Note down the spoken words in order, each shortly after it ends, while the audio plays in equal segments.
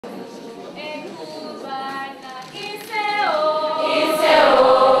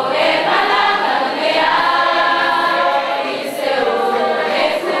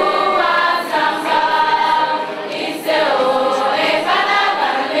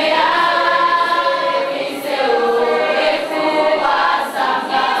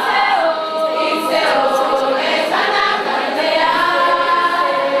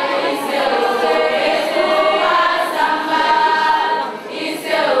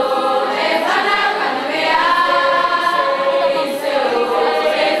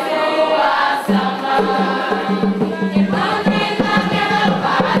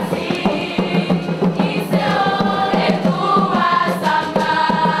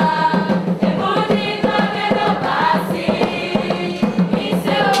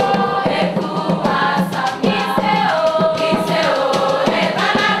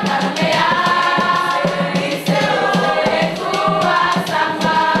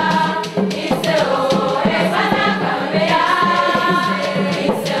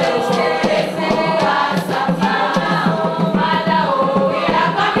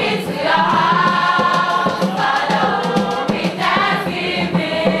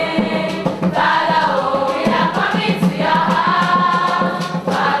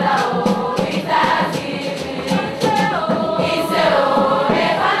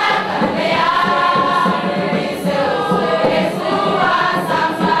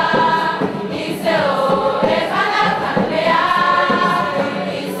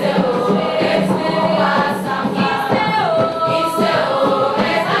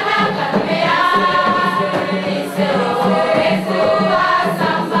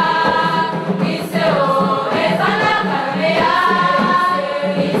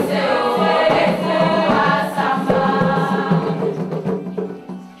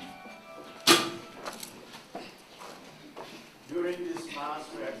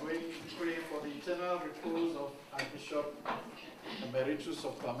eternal repose of Archbishop Emeritus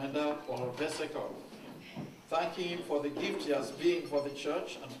of Clamenda, Paul Veseko, thanking him for the gift he has been for the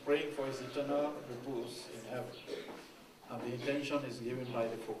church and praying for his eternal repose in heaven. And the intention is given by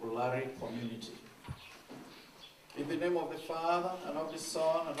the Focolare community. In the name of the Father, and of the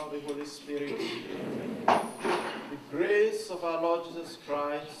Son, and of the Holy Spirit, amen. The grace of our Lord Jesus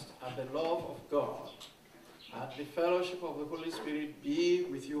Christ, and the love of God, and the fellowship of the Holy Spirit be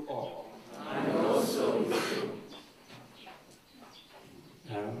with you all. And also with you.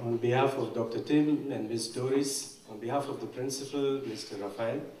 On behalf of Dr. Tim and Ms. Doris, on behalf of the principal, Mr.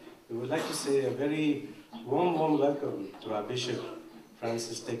 Raphael, we would like to say a very warm welcome to our Bishop,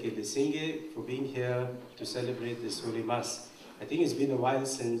 Francis Teke Desinge, for being here to celebrate this Holy Mass. I think it's been a while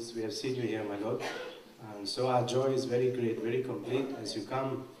since we have seen you here, my Lord. And so our joy is very great, very complete as you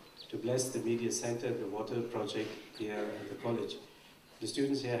come to bless the Media Center, the water project here at the college. The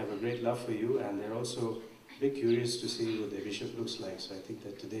students here have a great love for you, and they're also a bit curious to see what their bishop looks like. So I think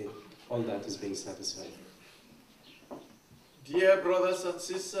that today all that is being satisfied. Dear brothers and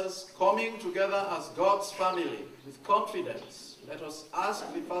sisters, coming together as God's family with confidence, let us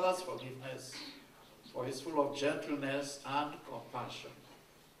ask the Father's forgiveness, for he is full of gentleness and compassion.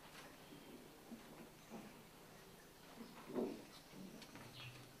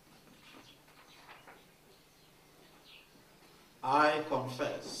 I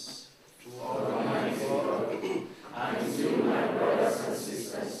confess to Almighty God and to my brother